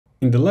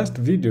In the last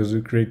videos,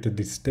 we created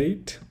the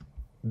state,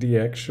 the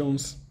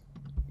actions,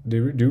 the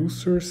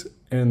reducers,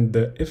 and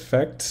the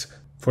effects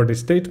for the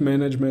state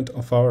management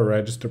of our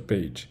register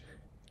page.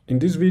 In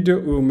this video,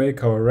 we will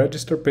make our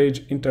register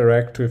page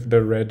interact with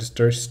the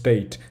register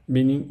state,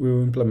 meaning we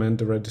will implement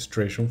the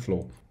registration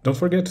flow. Don't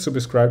forget to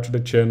subscribe to the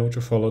channel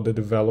to follow the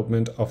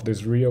development of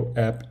this real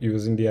app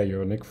using the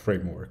Ionic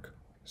Framework.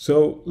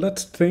 So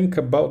let's think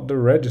about the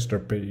register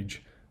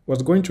page.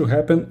 What's going to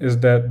happen is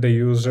that the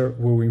user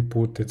will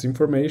input its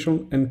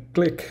information and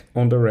click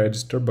on the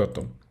register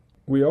button.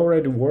 We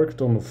already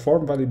worked on the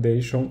form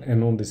validation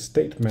and on the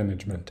state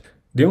management.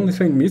 The only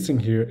thing missing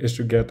here is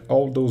to get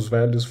all those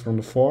values from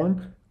the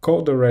form,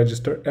 call the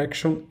register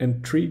action,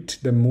 and treat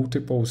the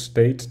multiple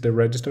states the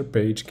register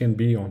page can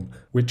be on,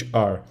 which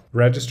are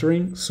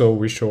registering, so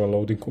we show a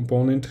loading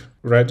component,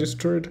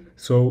 registered,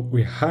 so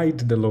we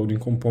hide the loading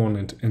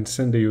component and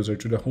send the user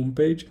to the home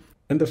page,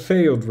 and the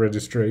failed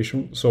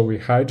registration, so we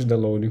hide the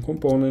loading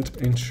component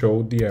and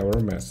show the error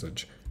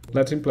message.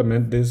 Let's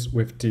implement this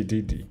with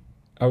TDD.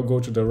 I'll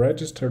go to the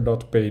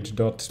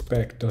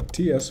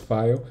register.page.spec.ts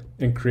file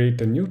and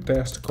create a new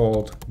test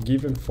called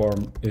given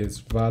form is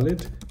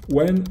valid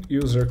when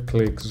user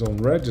clicks on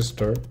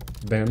register,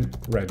 then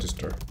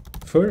register.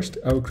 First,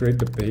 I'll create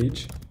the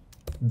page,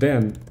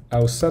 then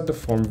I'll set the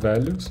form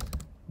values,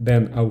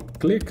 then I'll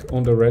click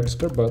on the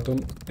register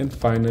button, and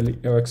finally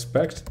I'll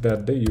expect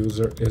that the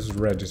user is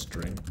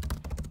registering.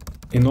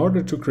 In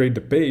order to create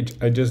the page,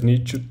 I just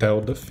need to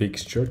tell the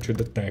fixture to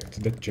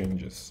detect the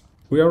changes.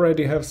 We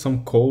already have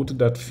some code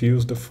that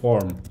fills the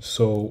form,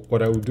 so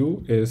what I will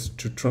do is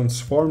to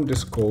transform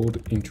this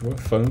code into a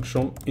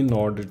function in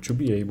order to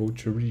be able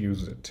to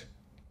reuse it.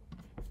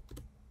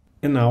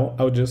 And now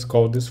I'll just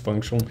call this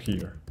function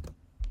here.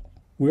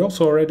 We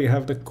also already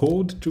have the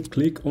code to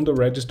click on the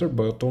register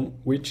button,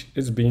 which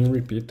is being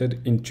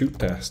repeated in two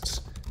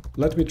tests.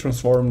 Let me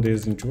transform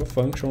this into a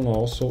function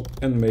also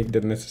and make the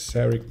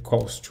necessary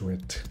calls to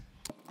it.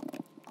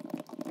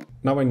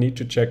 Now I need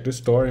to check the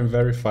store and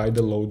verify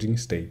the loading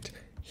state.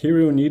 Here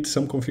we will need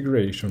some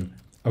configuration.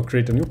 I'll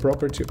create a new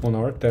property on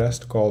our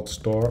test called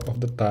store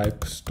of the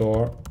type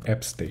store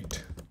app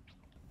state.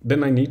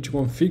 Then I need to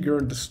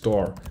configure the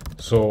store,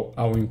 so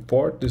I'll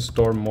import the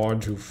store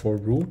module for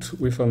root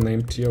with an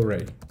empty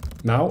array.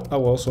 Now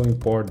I'll also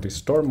import the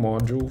store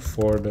module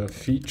for the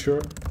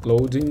feature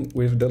loading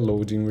with the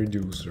loading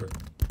reducer.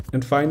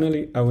 And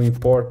finally, I'll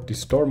import the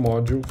store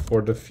module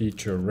for the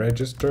feature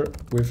register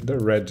with the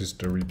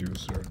register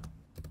reducer.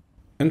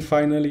 And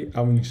finally,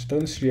 I'll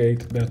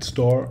instantiate that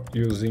store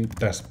using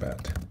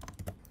testbed.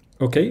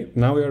 Okay,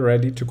 now we are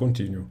ready to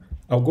continue.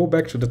 I'll go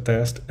back to the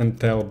test and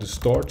tell the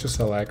store to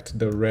select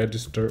the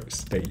register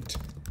state.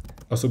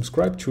 I'll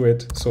subscribe to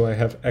it so I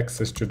have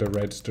access to the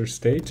register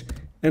state,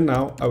 and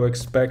now I'll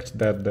expect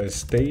that the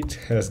state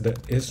has the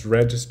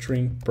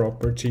isRegistering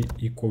property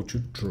equal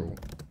to true.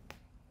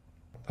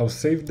 I'll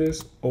save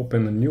this,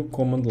 open a new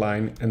command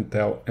line, and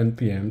tell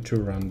npm to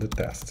run the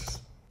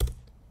tests.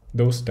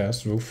 Those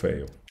tests will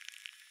fail.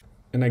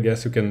 And I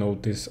guess you can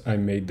notice I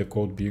made the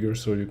code bigger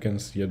so you can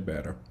see it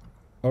better.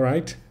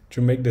 Alright, to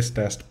make this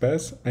test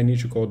pass, I need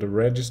to call the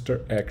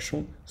register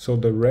action so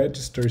the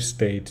register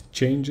state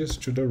changes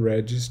to the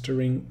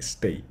registering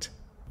state.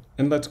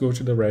 And let's go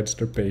to the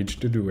register page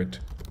to do it.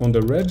 On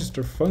the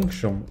register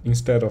function,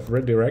 instead of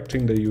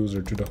redirecting the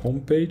user to the home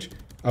page,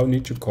 I'll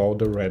need to call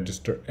the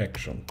register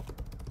action.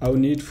 I'll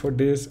need for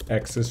this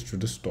access to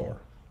the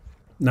store.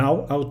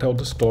 Now I'll tell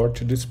the store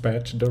to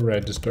dispatch the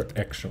register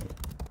action.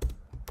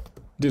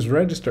 This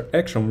register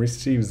action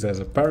receives as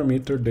a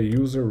parameter the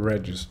user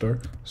register,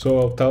 so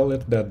I'll tell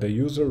it that the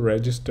user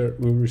register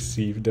will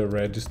receive the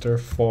register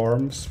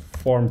form's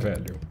form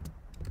value.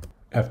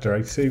 After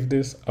I save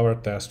this, our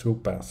test will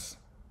pass.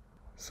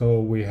 So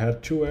we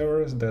had two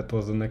errors, that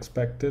was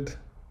unexpected,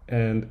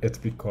 and it's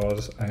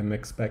because I'm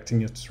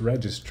expecting it's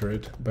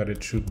registered, but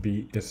it should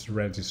be it's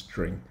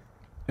registering.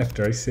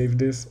 After I save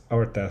this,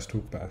 our test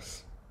will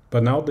pass.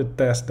 But now the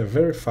test that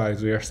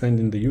verifies we are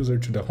sending the user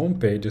to the home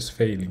page is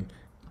failing.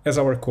 As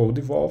our code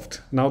evolved,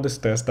 now this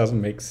test doesn't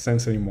make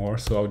sense anymore,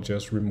 so I'll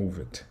just remove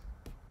it.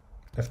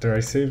 After I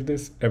save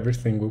this,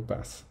 everything will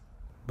pass.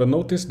 But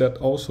notice that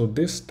also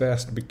this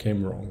test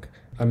became wrong.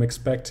 I'm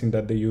expecting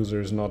that the user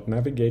is not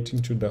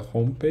navigating to the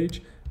home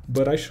page,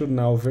 but I should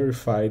now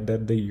verify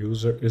that the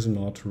user is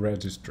not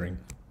registering.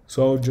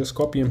 So I'll just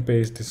copy and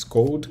paste this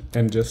code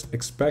and just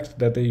expect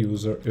that the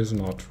user is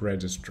not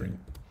registering.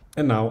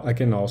 And now I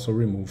can also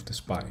remove the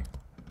spy.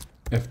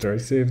 After I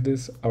save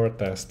this, our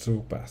tests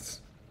will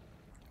pass.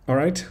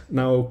 Alright,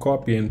 now I'll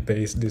copy and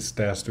paste this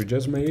test we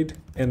just made,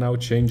 and I'll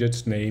change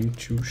its name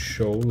to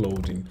show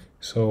loading.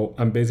 So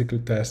I'm basically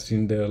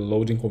testing the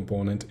loading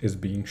component is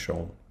being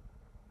shown.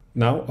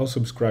 Now I'll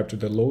subscribe to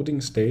the loading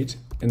state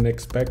and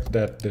expect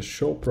that the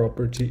show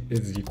property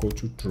is equal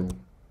to true.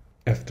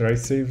 After I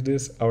save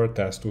this, our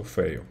test will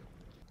fail.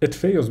 It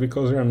fails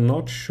because we are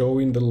not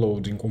showing the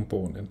loading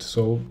component,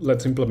 so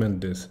let's implement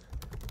this.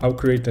 I'll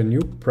create a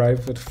new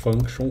private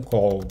function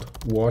called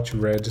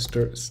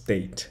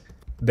watchRegisterState.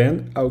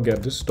 Then I'll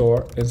get the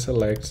store and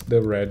select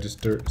the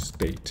register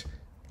state.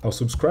 I'll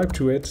subscribe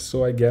to it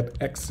so I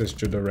get access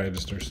to the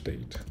register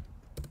state.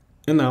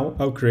 And now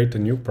I'll create a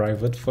new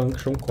private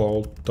function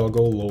called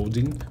toggle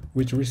loading,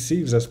 which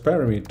receives as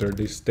parameter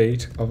the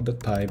state of the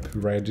type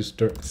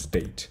register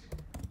state.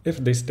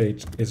 If the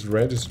state is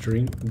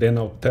registering, then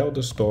I'll tell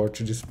the store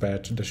to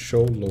dispatch the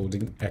show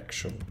loading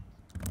action.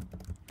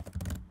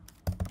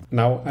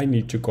 Now I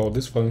need to call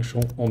this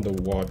function on the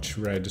watch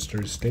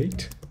register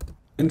state.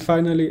 And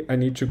finally, I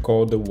need to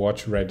call the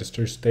watch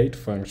register state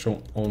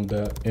function on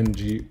the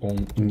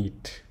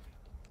ng-on-init.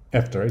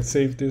 After I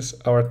save this,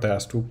 our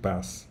test will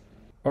pass.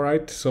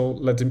 Alright, so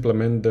let's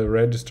implement the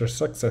register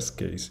success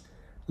case.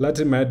 Let's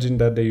imagine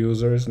that the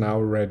user is now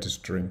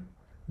registering.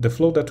 The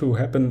flow that will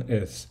happen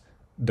is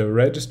the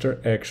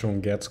register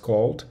action gets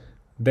called,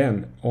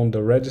 then on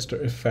the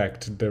register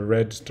effect the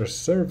register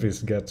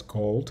service gets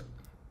called,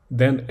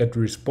 then it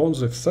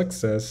responds with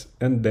success,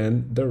 and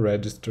then the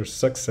register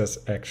success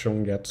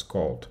action gets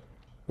called.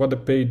 What the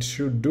page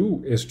should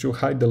do is to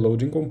hide the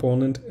loading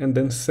component and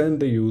then send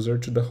the user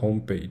to the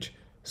home page.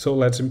 So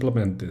let's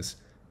implement this.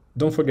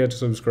 Don't forget to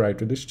subscribe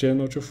to this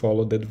channel to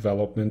follow the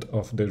development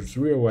of this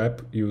real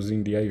app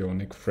using the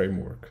Ionic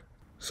Framework.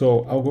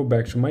 So I'll go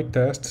back to my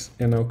tests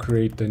and I'll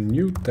create a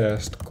new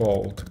test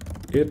called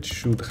 "It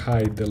should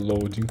hide the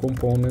loading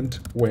component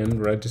when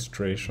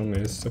registration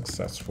is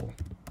successful."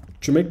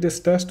 To make this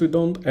test, we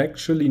don't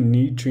actually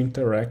need to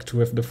interact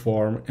with the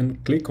form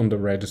and click on the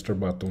register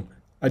button.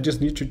 I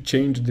just need to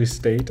change the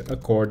state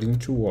according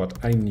to what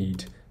I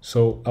need.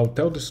 So I'll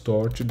tell the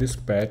store to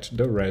dispatch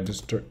the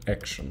register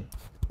action.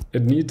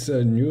 It needs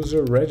a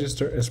user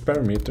register as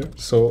parameter,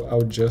 so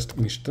I'll just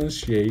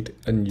instantiate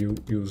a new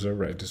user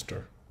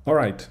register.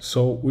 Alright,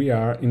 so we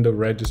are in the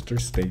register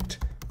state.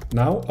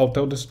 Now I'll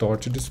tell the store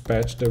to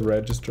dispatch the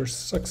register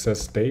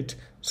success state,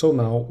 so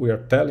now we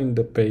are telling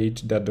the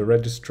page that the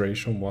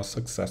registration was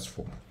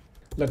successful.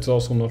 Let's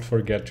also not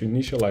forget to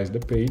initialize the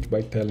page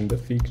by telling the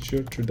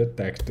fixture to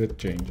detect the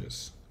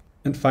changes.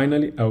 And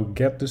finally, I'll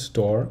get the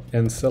store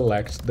and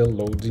select the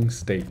loading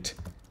state.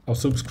 I'll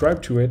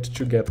subscribe to it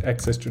to get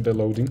access to the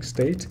loading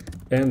state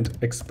and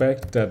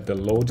expect that the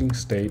loading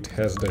state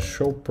has the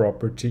show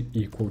property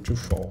equal to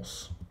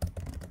false.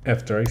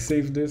 After I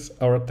save this,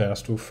 our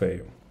test will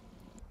fail.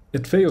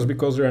 It fails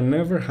because we are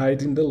never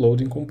hiding the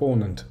loading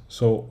component,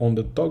 so on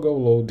the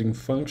toggle loading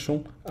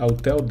function, I'll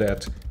tell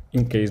that,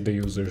 in case the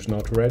user is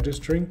not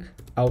registering,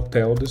 I'll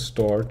tell the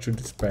store to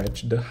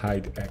dispatch the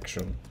hide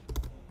action.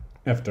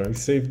 After I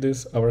save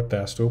this, our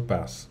test will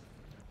pass.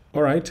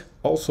 Alright,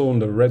 also on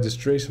the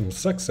registration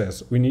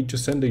success, we need to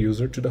send the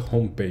user to the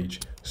home page,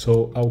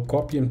 so I'll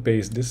copy and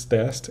paste this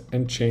test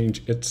and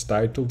change its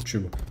title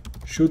to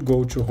 "Should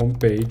go to home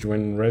page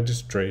when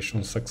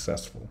registration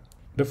successful."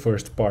 The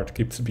first part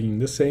keeps being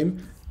the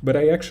same, but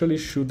I actually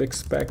should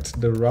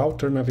expect the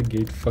router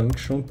navigate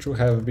function to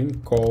have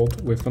been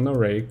called with an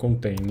array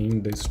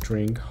containing the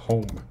string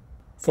home.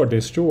 For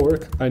this to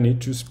work, I need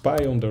to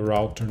spy on the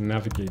router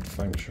navigate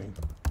function.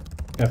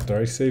 After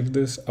I save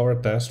this, our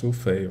test will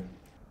fail.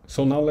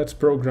 So now let's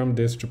program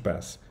this to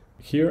pass.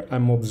 Here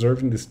I'm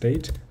observing the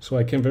state, so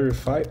I can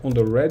verify on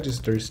the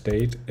register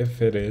state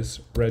if it is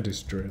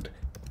registered.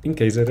 In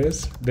case it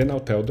is, then I'll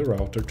tell the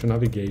router to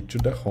navigate to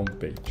the home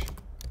page.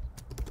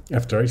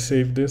 After I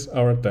save this,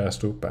 our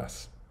test will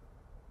pass.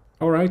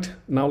 Alright,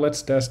 now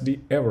let's test the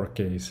error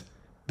case.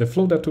 The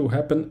flow that will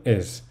happen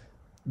is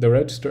the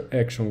register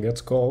action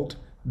gets called,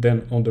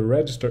 then on the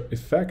register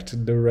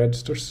effect the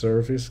register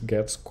service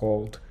gets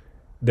called,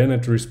 then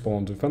it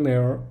responds with an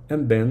error,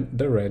 and then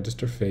the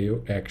register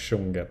fail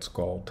action gets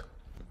called.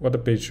 What the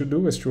page should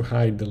do is to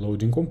hide the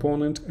loading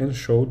component and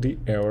show the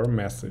error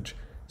message.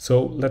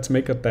 So let's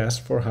make a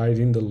test for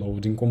hiding the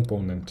loading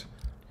component.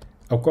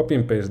 I'll copy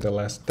and paste the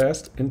last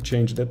test and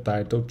change the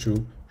title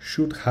to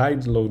 "Should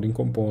hide loading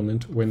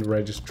component when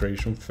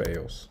registration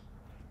fails."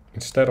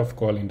 Instead of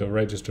calling the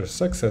register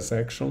success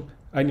action,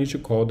 I need to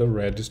call the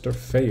register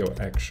fail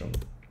action.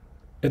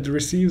 It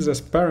receives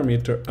as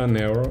parameter an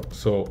error,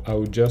 so I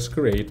will just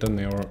create an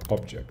error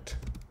object.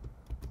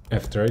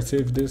 After I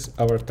save this,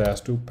 our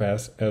test will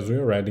pass as we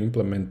already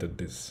implemented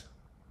this.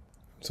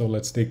 So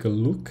let's take a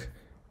look.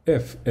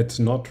 If it's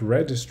not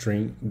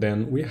registering,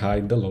 then we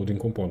hide the loading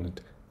component.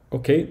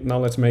 Okay, now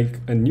let's make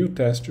a new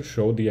test to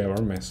show the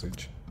error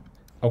message.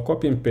 I'll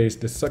copy and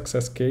paste the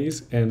success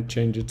case and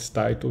change its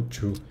title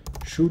to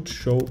 "Should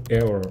show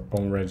error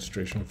on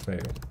registration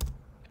fail."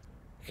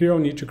 Here I'll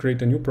need to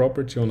create a new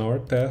property on our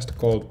test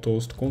called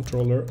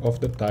toastController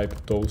of the type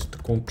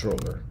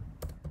toastController.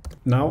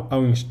 Now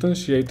I'll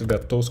instantiate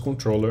that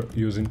toastController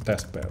using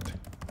testpad.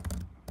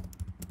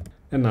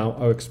 And now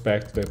I'll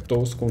expect the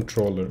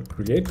toastController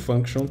create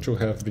function to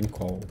have been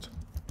called.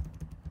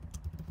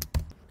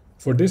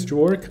 For this to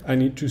work, I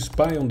need to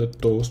spy on the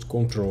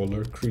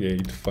toastController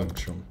create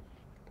function.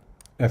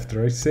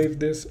 After I save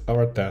this,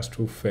 our test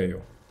will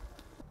fail.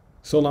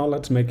 So now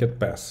let's make it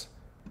pass.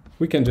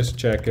 We can just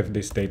check if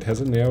the state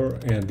has an error,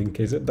 and in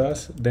case it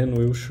does, then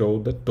we'll show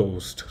the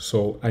toast,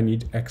 so I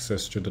need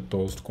access to the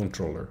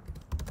toastController.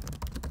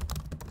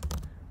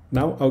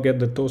 Now I'll get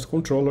the toast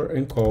controller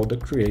and call the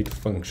create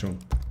function.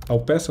 I'll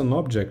pass an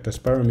object as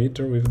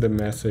parameter with the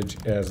message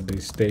as the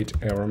state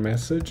error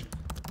message,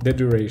 the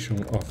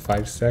duration of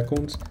 5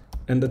 seconds,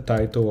 and the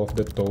title of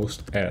the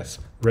toast as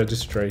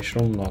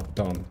registration not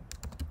done.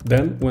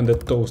 Then, when the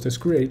toast is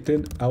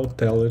created, I'll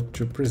tell it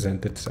to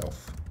present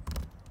itself.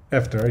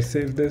 After I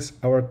save this,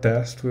 our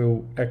test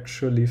will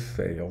actually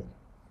fail.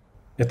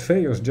 It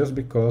fails just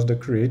because the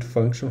create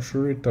function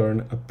should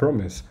return a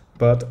promise,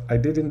 but I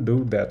didn't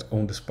do that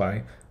on the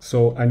spy,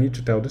 so I need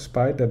to tell the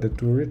spy that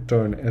it will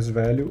return as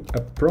value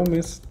a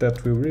promise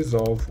that will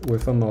resolve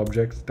with an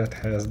object that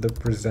has the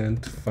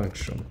present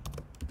function.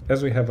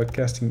 As we have a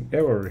casting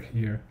error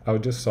here, I'll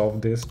just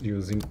solve this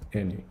using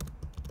any.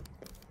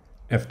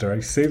 After I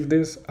save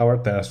this, our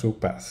test will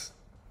pass.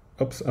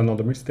 Oops,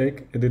 another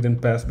mistake. It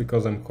didn't pass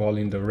because I'm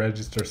calling the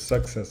register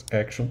success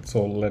action,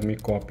 so let me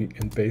copy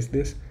and paste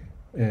this,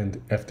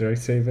 and after I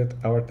save it,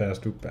 our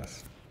test will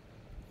pass.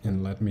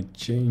 And let me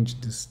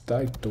change this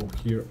title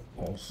here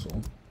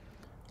also.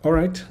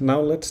 Alright,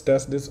 now let's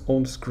test this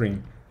on the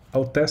screen.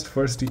 I'll test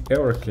first the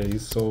error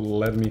case, so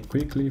let me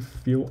quickly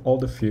fill all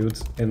the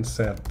fields and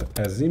set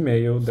as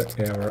email the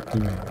error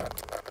email.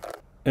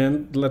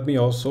 And let me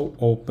also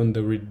open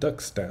the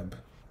Redux tab.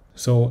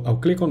 So I'll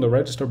click on the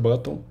register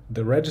button,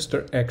 the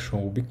register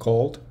action will be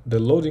called, the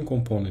loading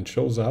component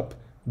shows up,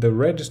 the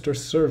register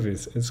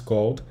service is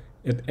called,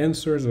 it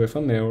answers with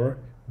an error,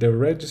 the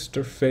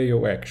register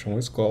fail action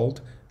is called,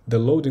 the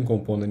loading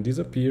component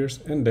disappears,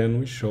 and then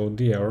we show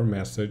the error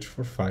message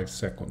for 5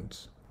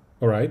 seconds.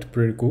 Alright,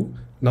 pretty cool.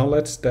 Now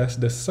let's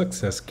test the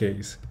success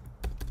case.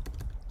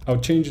 I'll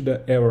change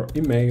the error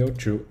email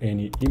to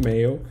any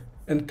email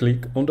and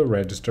click on the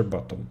register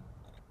button.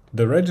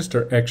 The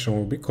register action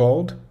will be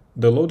called,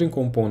 the loading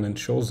component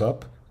shows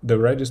up, the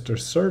register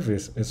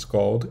service is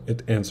called,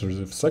 it answers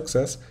with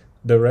success,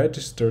 the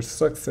register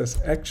success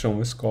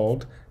action is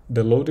called,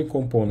 the loading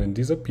component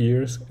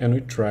disappears, and we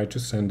try to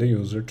send the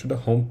user to the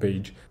home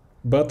page,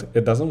 but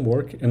it doesn't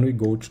work and we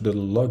go to the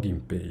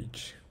login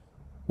page.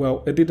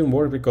 Well, it didn't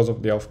work because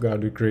of the auth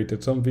guard we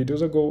created some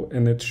videos ago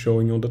and it's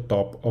showing on the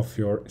top of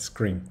your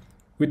screen.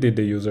 We did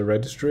the user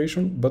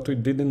registration, but we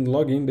didn't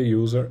log in the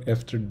user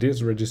after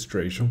this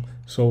registration,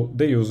 so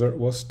the user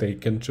was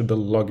taken to the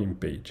login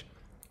page.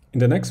 In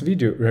the next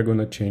video, we are going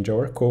to change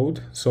our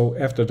code, so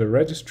after the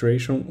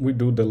registration, we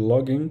do the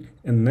login,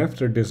 and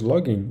after this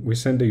login, we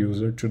send the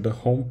user to the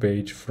home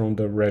page from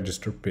the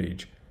register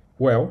page.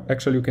 Well,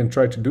 actually you can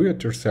try to do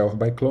it yourself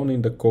by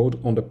cloning the code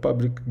on the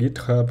public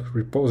GitHub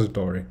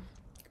repository.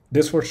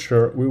 This for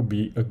sure will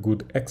be a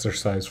good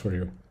exercise for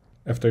you.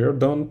 After you're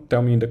done,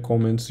 tell me in the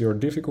comments your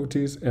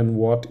difficulties and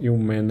what you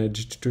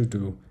managed to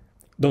do.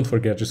 Don't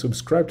forget to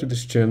subscribe to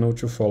this channel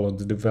to follow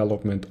the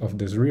development of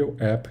this real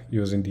app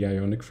using the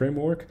Ionic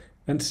Framework,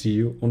 and see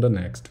you on the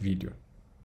next video.